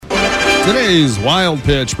Today's Wild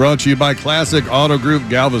Pitch brought to you by Classic Auto Group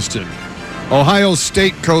Galveston. Ohio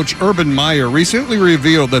State coach Urban Meyer recently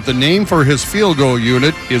revealed that the name for his field goal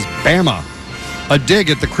unit is Bama, a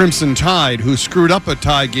dig at the Crimson Tide, who screwed up a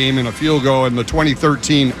tie game in a field goal in the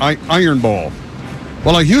 2013 Iron Bowl.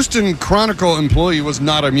 Well, a Houston Chronicle employee was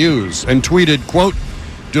not amused and tweeted, quote,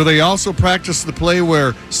 "Do they also practice the play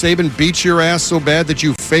where Saban beats your ass so bad that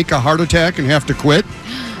you fake a heart attack and have to quit?"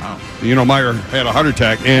 You know, Meyer had a heart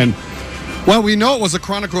attack, and well, we know it was a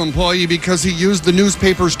Chronicle employee because he used the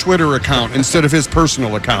newspaper's Twitter account instead of his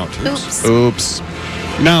personal account. Oops.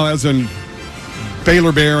 Now, as a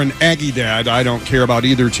Baylor Bear and Aggie dad, I don't care about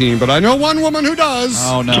either team, but I know one woman who does.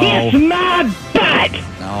 Oh, no. Kiss my butt!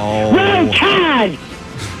 No. Roll Tide!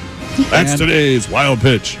 That's today's Wild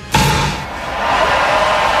Pitch.